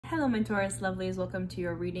Hello, my Taurus lovelies. Welcome to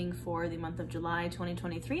your reading for the month of July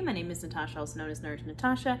 2023. My name is Natasha, also known as Nerd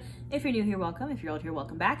Natasha. If you're new here, welcome. If you're old here,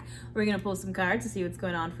 welcome back. We're going to pull some cards to see what's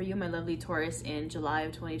going on for you, my lovely Taurus, in July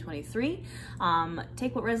of 2023.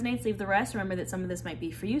 Take what resonates, leave the rest. Remember that some of this might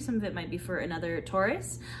be for you, some of it might be for another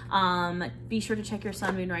Taurus. Be sure to check your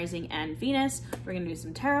sun, moon, rising, and Venus. We're going to do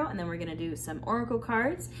some tarot, and then we're going to do some oracle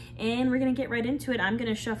cards, and we're going to get right into it. I'm going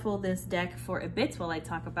to shuffle this deck for a bit while I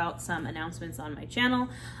talk about some announcements on my channel.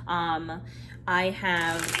 I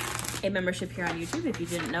have a membership here on YouTube, if you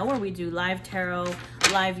didn't know, where we do live tarot,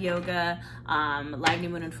 live yoga, live new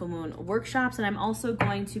moon and full moon workshops, and I'm also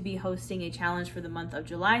going to be hosting a challenge for the month of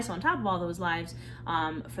July. So on top of all those lives,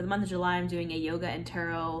 for the month of July, I'm doing a yoga and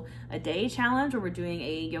tarot a day challenge, where we're doing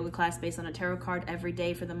a yoga class based on a tarot card every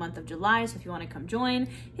day for the month of July. So if you want to come join,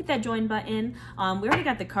 hit that join button. We already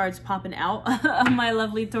got the cards popping out of my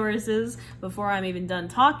lovely Tauruses before I'm even done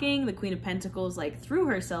talking. The Queen of Pentacles threw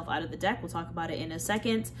herself out of the deck. We'll talk about it in a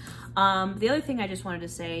second. The other thing I just wanted to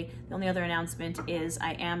say, the only other announcement is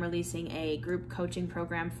I am releasing a group coaching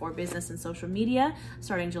program for business and social media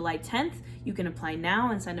starting July 10th. You can apply now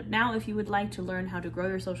and sign up now if you would like to learn how to grow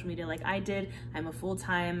your social media like I did. I'm a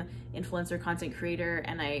full-time influencer content creator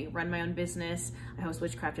and I run my own business. I host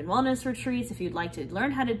witchcraft and wellness retreats. If you'd like to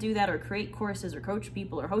learn how to do that, or create courses, or coach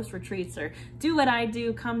people, or host retreats, or do what I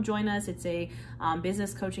do, come join us. It's a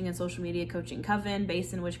business coaching and social media coaching coven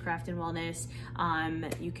based in witchcraft and wellness.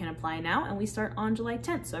 You can apply now, and we start on July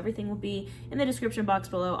 10th. So everything will be in the description box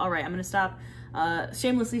below. All right, I'm gonna stop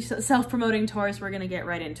shamelessly self-promoting, Taurus. We're gonna get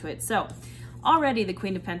right into it. So already the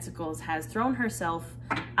Queen of Pentacles has thrown herself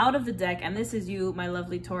out of the deck, and this is you, my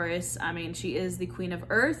lovely Taurus. I mean, she is the Queen of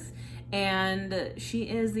Earth, and she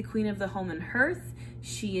is the Queen of the home and hearth.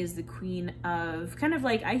 She is the queen of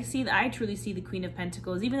I truly see the Queen of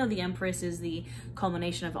Pentacles, even though the Empress is the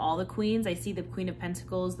culmination of all the queens. I see the Queen of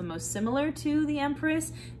Pentacles the most similar to the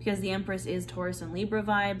Empress, because the Empress is Taurus and Libra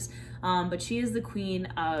vibes, but she is the queen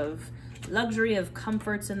of luxury, of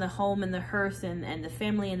comforts in the home and the hearth and the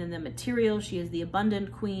family and in the material. She is the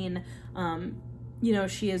abundant queen. You know,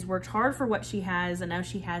 she has worked hard for what she has, and now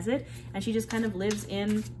she has it, and she just kind of lives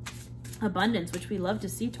in abundance, which we love to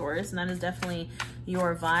see, Taurus, and that is definitely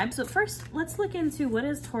your vibe. So first, let's look into what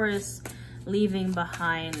is Taurus leaving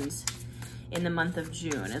behind in the month of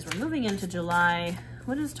June. As we're moving into July,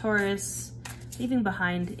 what is Taurus leaving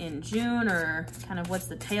behind in June, or kind of what's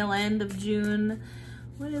the tail end of June?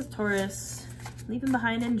 What is Taurus leaving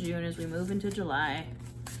behind in June as we move into July?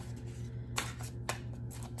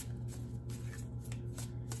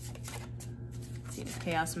 Let's see if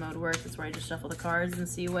chaos mode works. That's where I just shuffle the cards and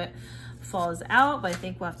see what falls out, but I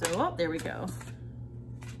think we'll have to, oh, there we go.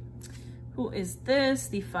 Who is this?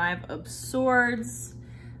 The Five of Swords.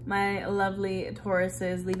 My lovely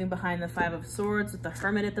Tauruses leaving behind the Five of Swords with the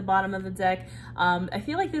Hermit at the bottom of the deck. I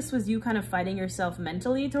feel like this was you kind of fighting yourself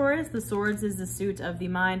mentally, Taurus. The Swords is the suit of the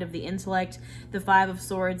mind, of the intellect. The Five of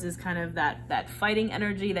Swords is kind of that fighting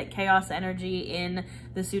energy, that chaos energy in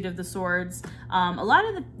the suit of the Swords. A lot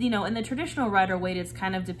of the, in the traditional Rider-Waite, it's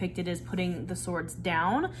kind of depicted as putting the swords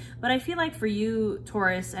down. But I feel like for you,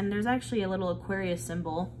 Taurus, and there's actually a little Aquarius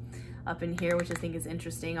symbol up in here, which I think is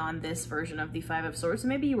interesting on this version of the Five of Swords. So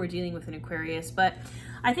maybe you were dealing with an Aquarius, but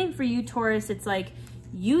I think for you, Taurus, it's like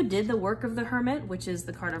you did the work of the Hermit, which is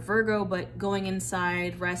the card of Virgo, but going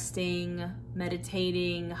inside, resting,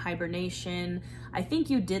 meditating, hibernation. I think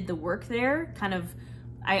you did the work there. Kind of,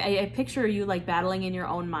 I picture you battling in your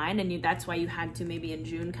own mind, and that's why you had to maybe in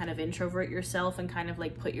June kind of introvert yourself and kind of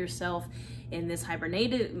put yourself in this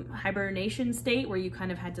hibernation state where you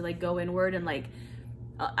kind of had to go inward and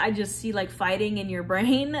I just see fighting in your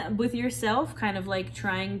brain with yourself, kind of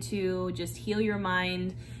trying to just heal your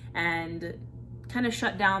mind and kind of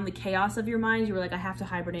shut down the chaos of your mind. You were I have to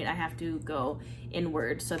hibernate, I have to go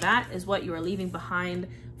inward. So that is what you are leaving behind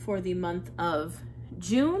for the month of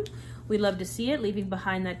June. We love to see it, leaving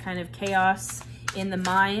behind that kind of chaos in the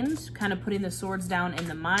mind, kind of putting the swords down in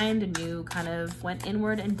the mind, and you kind of went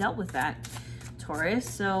inward and dealt with that, Taurus.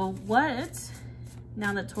 So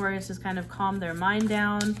now that Taurus has kind of calmed their mind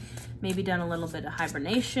down, maybe done a little bit of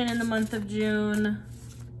hibernation in the month of June,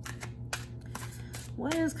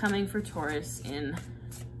 what is coming for Taurus in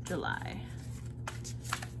July?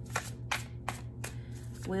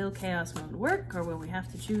 Will chaos mode work, or will we have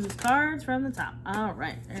to choose cards from the top? All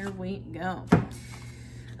right, there we go.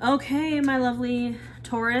 Okay, my lovely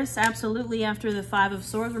Taurus, absolutely after the Five of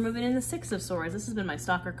Swords, we're moving into the Six of Swords. This has been my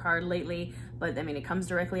stalker card lately, but I mean, it comes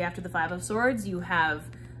directly after the Five of Swords. You have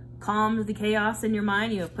calmed the chaos in your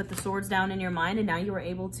mind, you have put the swords down in your mind, and now you are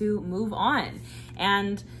able to move on.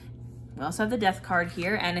 And we also have the Death card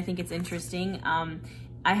here, and I think it's interesting.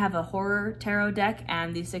 I have a horror tarot deck,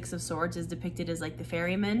 and the Six of Swords is depicted as like the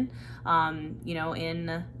ferryman, you know,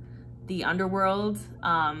 in the underworld,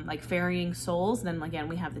 like ferrying souls. Then again,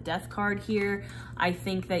 we have the death card here. I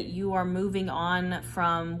think that you are moving on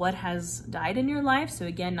from what has died in your life. So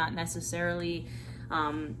again, not necessarily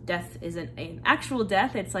death isn't an actual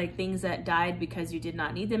death. It's like things that died because you did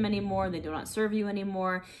not need them anymore. They do not serve you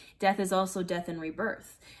anymore. Death is also death and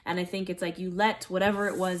rebirth. And I think it's like you let whatever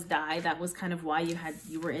it was die. That was kind of why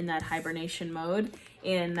you were in that hibernation mode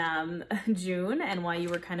in June, and why you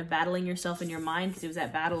were kind of battling yourself in your mind, because it was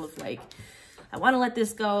that battle of like, I want to let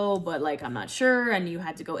this go, but like I'm not sure. And you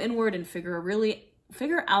had to go inward and figure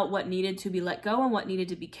out what needed to be let go and what needed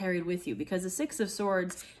to be carried with you. Because the Six of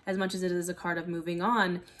Swords, as much as it is a card of moving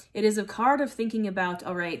on, it is a card of thinking about,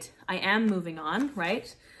 all right, I am moving on,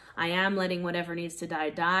 right? I am letting whatever needs to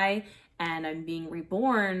die, and I'm being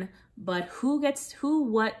reborn, but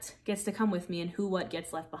what gets to come with me, and what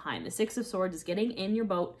gets left behind. The Six of Swords is getting in your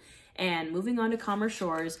boat and moving on to calmer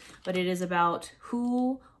shores, but it is about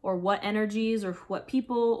who or what energies or what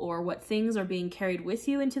people or what things are being carried with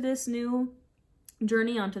you into this new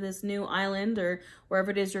journey, onto this new island or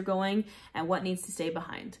wherever it is you're going, and what needs to stay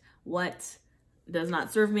behind, what does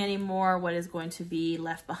not serve me anymore, what is going to be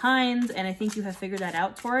left behind. And I think you have figured that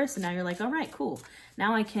out, Taurus, and now you're like, all right, cool,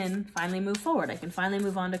 now I can finally move forward. I can finally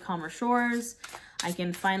move on to calmer shores. I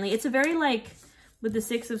can finally, it's a very like, with the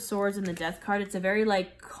Six of Swords and the death card, it's a very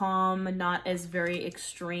like calm, not as very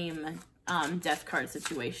extreme death card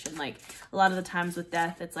situation. Like a lot of the times with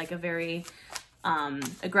death, it's like a very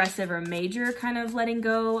aggressive or major kind of letting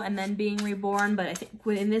go and then being reborn. But I think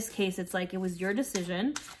in this case, it's like it was your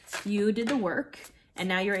decision, you did the work, and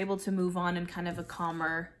now you're able to move on in kind of a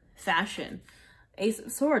calmer fashion. Ace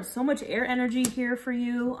of Swords, so much air energy here for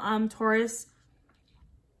you, Taurus.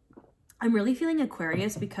 I'm really feeling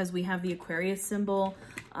Aquarius because we have the Aquarius symbol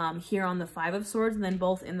here on the Five of Swords, and then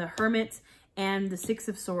both in the Hermit and the Six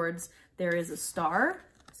of Swords, there is a star.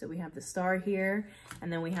 So we have the star here,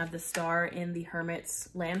 and then we have the star in the Hermit's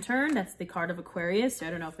lantern. That's the card of Aquarius. So I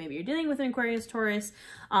don't know if maybe you're dealing with an Aquarius, Taurus.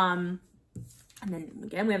 And then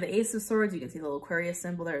again, we have the Ace of Swords. You can see the little Aquarius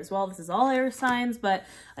symbol there as well. This is all air signs, but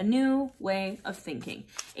a new way of thinking.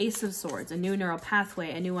 Ace of Swords, a new neural pathway,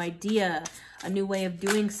 a new idea, a new way of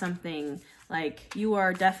doing something. Like you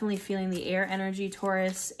are definitely feeling the air energy,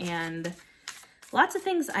 Taurus, and lots of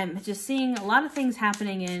things. I'm just seeing a lot of things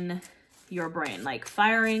happening in your brain, like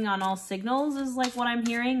firing on all signals is like what I'm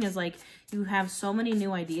hearing, is like you have so many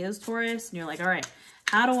new ideas, Taurus, and you're like, all right,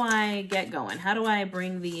 how do I get going? How do I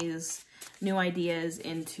bring these new ideas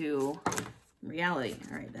into reality?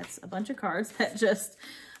 All right, that's a bunch of cards that just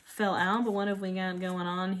fell out, but what have we got going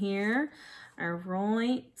on here? All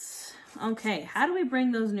right, okay, how do we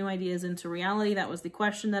bring those new ideas into reality? That was the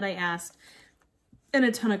question that I asked, and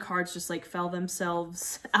a ton of cards just like fell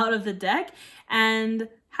themselves out of the deck. And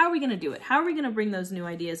how are we going to do it? How are we going to bring those new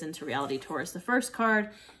ideas into reality, Taurus? The first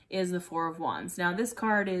card is the Four of Wands. Now this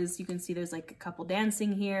card is, you can see there's like a couple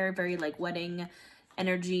dancing here, very like wedding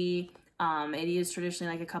energy. It is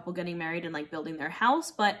traditionally like a couple getting married and like building their house,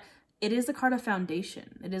 but it is a card of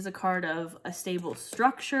foundation. It is a card of a stable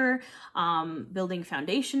structure, building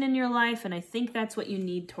foundation in your life. And I think that's what you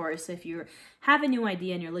need, Taurus. If you have a new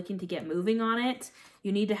idea and you're looking to get moving on it,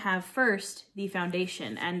 you need to have first the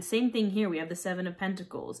foundation. And same thing here, we have the Seven of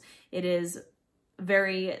Pentacles. It is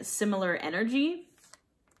very similar energy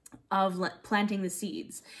of planting the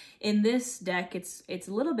seeds. In this deck, it's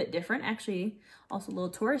a little bit different. Actually, also a little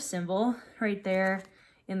Taurus symbol right there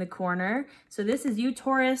in the corner. So this is you,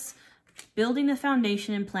 Taurus, building the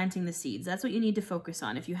foundation and planting the seeds. That's what you need to focus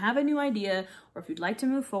on. If you have a new idea, or if you'd like to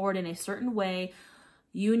move forward in a certain way,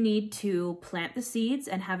 you need to plant the seeds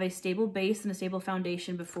and have a stable base and a stable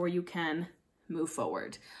foundation before you can move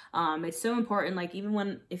forward. It's so important. Like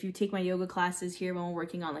even if you take my yoga classes here, when we're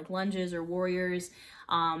working on like lunges or warriors,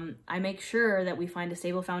 I make sure that we find a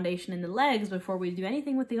stable foundation in the legs before we do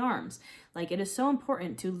anything with the arms. Like it is so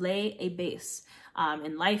important to lay a base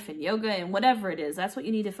in life and yoga and whatever it is. That's what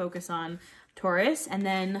you need to focus on, Taurus. And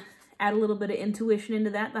then add a little bit of intuition into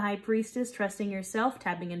that. The High Priestess, trusting yourself,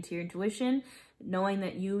 tapping into your intuition, knowing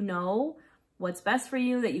that you know what's best for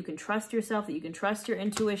you, that you can trust yourself, that you can trust your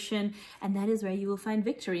intuition, and that is where you will find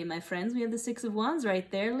victory, my friends. We have the Six of Wands right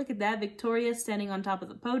there. Look at that, victorious, standing on top of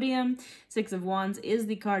the podium. Six of Wands is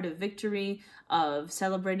the card of victory, of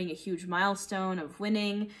celebrating a huge milestone, of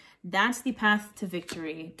winning. That's the path to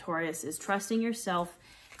victory, Taurus, is trusting yourself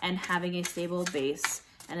and having a stable base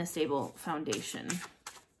and a stable foundation.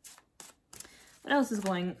 What else is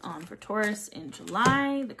going on for Taurus in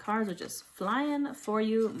July? The cards are just flying for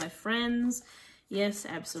you, my friends. Yes,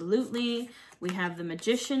 absolutely. We have the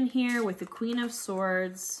Magician here with the Queen of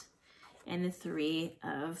Swords and the Three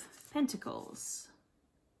of Pentacles.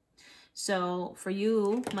 So for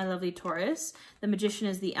you, my lovely Taurus, the Magician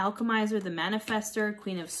is the alchemizer, the manifester,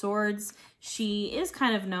 Queen of Swords. She is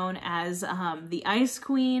kind of known as the Ice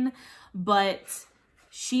Queen, but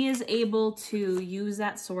she is able to use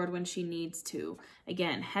that sword when she needs to.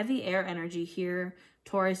 Again, heavy air energy here.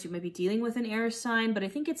 Taurus, you might be dealing with an air sign, but I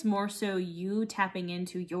think it's more so you tapping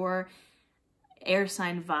into your air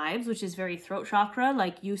sign vibes, which is very throat chakra,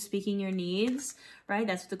 like you speaking your needs, right?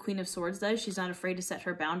 That's what the Queen of Swords does. She's not afraid to set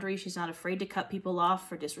her boundaries. She's not afraid to cut people off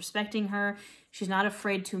for disrespecting her. She's not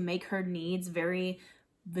afraid to make her needs very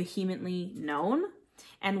vehemently known.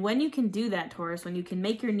 And when you can do that, Taurus, when you can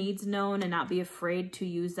make your needs known and not be afraid to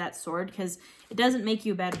use that sword, because it doesn't make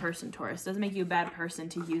you a bad person, Taurus. It doesn't make you a bad person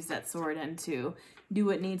to use that sword and to do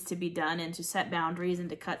what needs to be done and to set boundaries and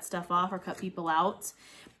to cut stuff off or cut people out.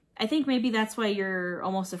 I think maybe that's why you're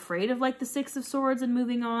almost afraid of like the Six of Swords and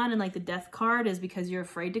moving on, and like the Death card is because you're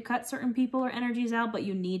afraid to cut certain people or energies out, but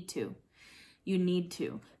you need to. You need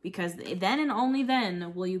to, because then and only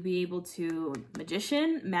then will you be able to,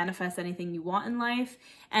 Magician, manifest anything you want in life,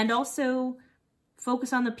 and also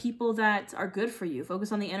focus on the people that are good for you.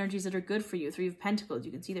 Focus on the energies that are good for you. Three of Pentacles.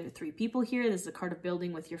 You can see there are 3 people here. This is a card of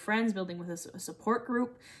building with your friends, building with a support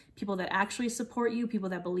group, people that actually support you, people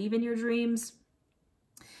that believe in your dreams.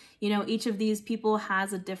 You know, each of these people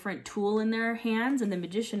has a different tool in their hands, and the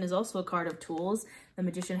Magician is also a card of tools. The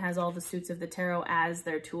Magician has all the suits of the tarot as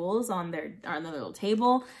their tools on their little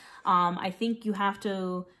table. I think you have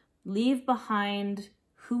to leave behind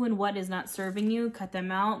who and what is not serving you, cut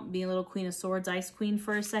them out, be a little Queen of Swords, Ice Queen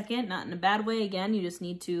for a second, not in a bad way. Again, you just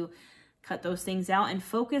need to cut those things out and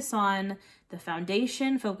focus on the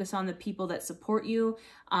foundation, focus on the people that support you.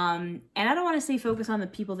 And I don't want to say focus on the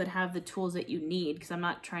people that have the tools that you need, because I'm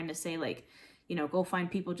not trying to say like, you know, go find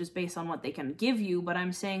people just based on what they can give you, but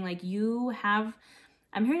I'm saying like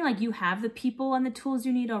I'm hearing like you have the people and the tools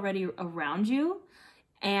you need already around you.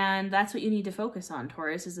 And that's what you need to focus on,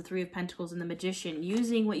 Taurus, is the Three of Pentacles and the Magician,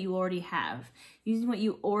 using what you already have,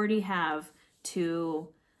 to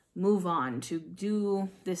move on, to do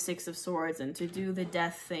the Six of Swords and to do the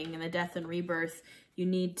death thing and the death and rebirth. You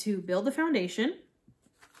need to build the foundation.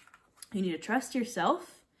 You need to trust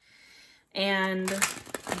yourself and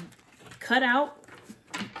cut out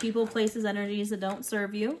people, places, energies that don't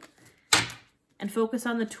serve you, and focus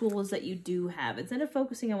on the tools that you do have. Instead of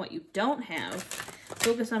focusing on what you don't have,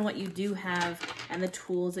 focus on what you do have and the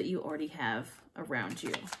tools that you already have around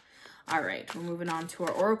you. All right, we're moving on to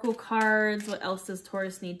our oracle cards. What else does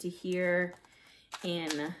Taurus need to hear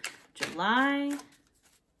in July?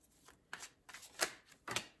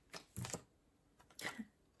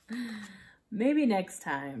 Maybe next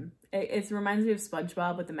time. It reminds me of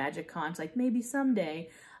SpongeBob with the magic conch, like maybe someday.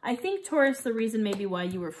 I think, Taurus, the reason maybe why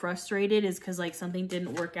you were frustrated is because like something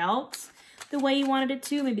didn't work out the way you wanted it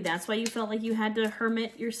to. Maybe that's why you felt like you had to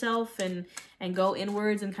hermit yourself and go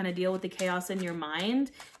inwards and kind of deal with the chaos in your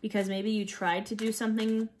mind, because maybe you tried to do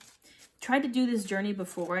this journey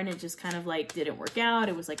before and it just kind of like didn't work out.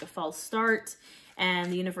 It was like a false start,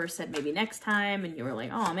 and the universe said maybe next time, and you were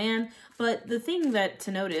like, oh man. But the thing that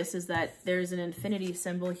to notice is that there's an infinity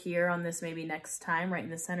symbol here on this maybe next time, right in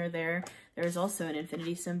the center there. There's also an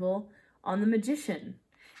infinity symbol on the Magician.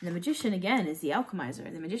 And the Magician, again, is the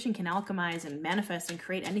alchemizer. The Magician can alchemize and manifest and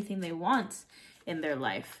create anything they want in their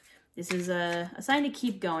life. This is a sign to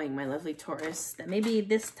keep going, my lovely Taurus, that maybe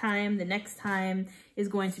this time, the next time, is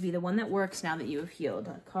going to be the one that works now that you have healed.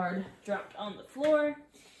 A card dropped on the floor.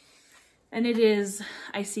 And it is,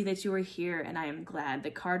 I see that you are here, and I am glad. The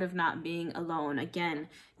card of not being alone. Again,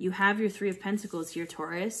 you have your Three of Pentacles here,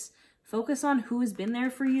 Taurus. Focus on who has been there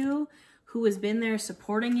for you, who has been there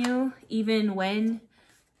supporting you, even when,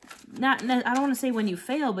 I don't want to say when you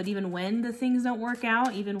fail, but even when the things don't work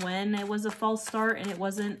out, even when it was a false start and it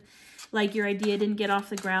wasn't like your idea didn't get off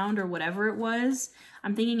the ground or whatever it was.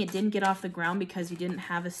 I'm thinking it didn't get off the ground because you didn't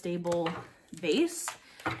have a stable base.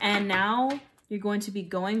 And now you're going to be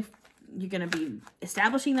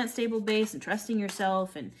establishing that stable base and trusting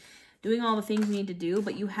yourself and doing all the things you need to do,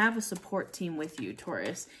 but you have a support team with you,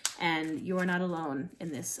 Taurus, and you are not alone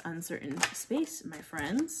in this uncertain space, my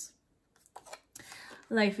friends.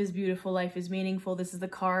 Life is beautiful. Life is meaningful. This is the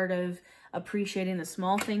card of appreciating the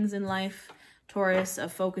small things in life, Taurus,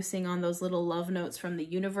 of focusing on those little love notes from the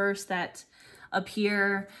universe that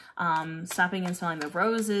appear, stopping and smelling the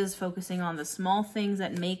roses, focusing on the small things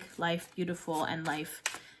that make life beautiful and life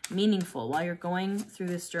meaningful. While you're going through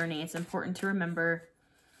this journey, it's important to remember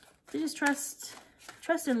to just trust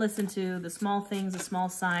Trust and listen to the small things, the small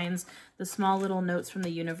signs, the small little notes from the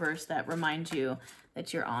universe that remind you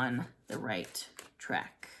that you're on the right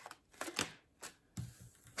track.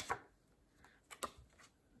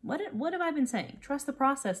 What have I been saying? Trust the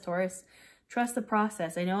process, Taurus. Trust the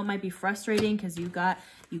process. I know it might be frustrating because you got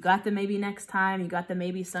the maybe next time, you got the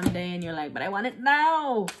maybe someday, and you're like, but I want it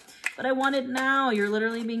now. But I want it now. You're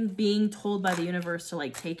literally being told by the universe to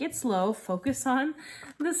like take it slow, focus on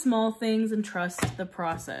the small things, and trust the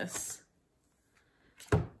process.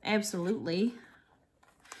 Absolutely.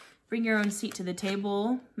 Bring your own seat to the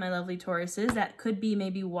table, my lovely Tauruses. That could be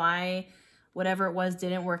maybe why whatever it was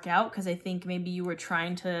didn't work out, because I think maybe you were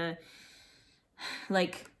trying to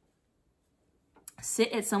like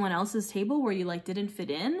sit at someone else's table where you like didn't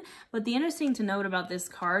fit in. But the interesting to note about this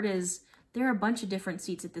card is there are a bunch of different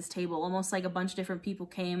seats at this table, almost like a bunch of different people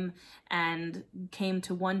came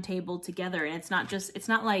to one table together. And it's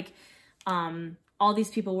not like all these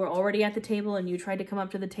people were already at the table and you tried to come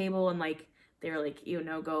up to the table and like they were like, you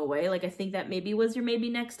know, go away. Like I think that maybe was your maybe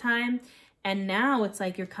next time. And now it's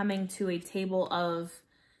like you're coming to a table of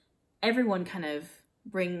everyone kind of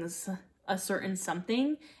brings a certain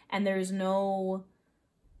something, and there's no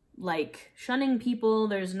like shunning people.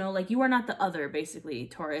 There's no like, you are not the other, basically,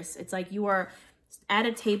 Taurus. It's like you are at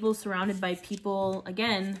a table surrounded by people,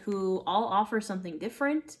 again, who all offer something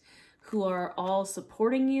different, who are all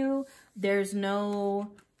supporting you. There's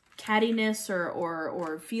no cattiness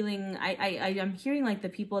or feeling. I'm hearing like the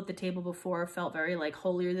people at the table before felt very like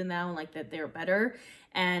holier than thou and like that they're better.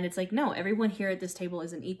 And it's like, no, everyone here at this table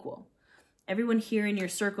is an equal. Everyone here in your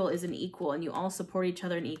circle is an equal, and you all support each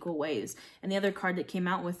other in equal ways. And the other card that came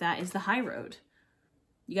out with that is the high road.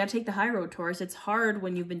 You got to take the high road, Taurus. It's hard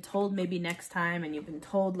when you've been told maybe next time, and you've been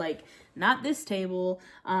told like, not this table.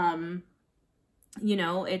 You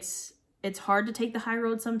know, it's hard to take the high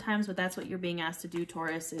road sometimes, but that's what you're being asked to do,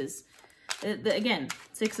 Taurus, is, again,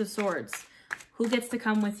 Six of Swords. Who gets to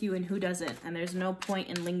come with you and who doesn't? And there's no point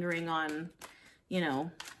in lingering on, you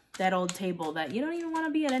know, that old table that you don't even want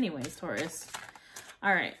to be at anyways, Taurus.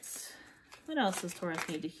 All right. What else does Taurus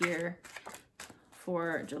need to hear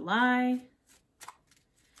for July?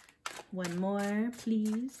 One more,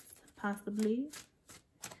 please. Possibly.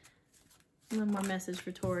 One more message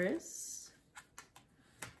for Taurus.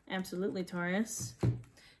 Absolutely, Taurus.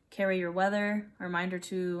 Carry your weather. A reminder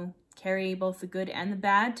to carry both the good and the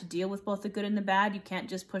bad, to deal with both the good and the bad. You can't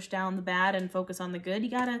just push down the bad and focus on the good. You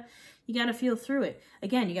gotta feel through it.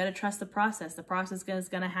 Again, you gotta trust the process. The process is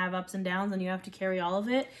gonna have ups and downs, and you have to carry all of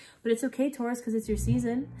it. But it's okay, Taurus, because it's your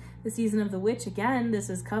season. The season of the witch. Again, this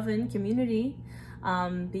is coven community.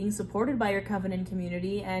 Being supported by your coven and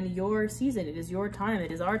community, and your season. It is your time.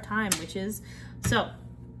 It is our time, witches. So,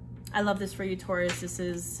 I love this for you, Taurus. This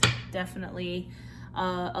is definitely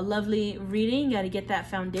a lovely reading. You got to get that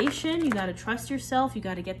foundation. You got to trust yourself. You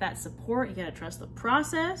got to get that support. You got to trust the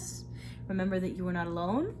process. Remember that you are not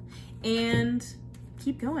alone. And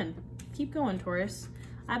keep going. Keep going, Taurus.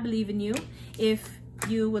 I believe in you. If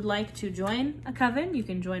you would like to join a coven, you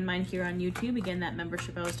can join mine here on YouTube. Again, that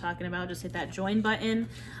membership I was talking about, just hit that join button.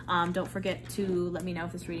 Don't forget to let me know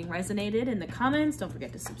if this reading resonated in the comments. Don't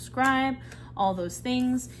forget to subscribe, all those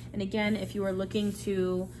things. And again, if you are looking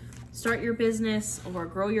to start your business or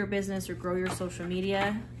grow your business or grow your social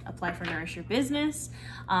media, apply for Nourish Your Business.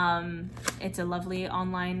 It's a lovely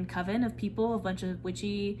online coven of people, a bunch of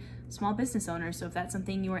witchy small business owners. So if that's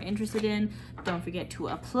something you are interested in, don't forget to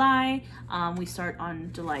apply. We start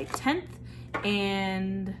on July 10th.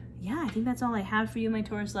 And yeah, I think that's all I have for you, my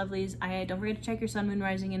Taurus lovelies. Don't forget to check your sun, moon,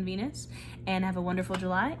 rising, and Venus. And have a wonderful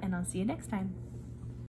July, and I'll see you next time.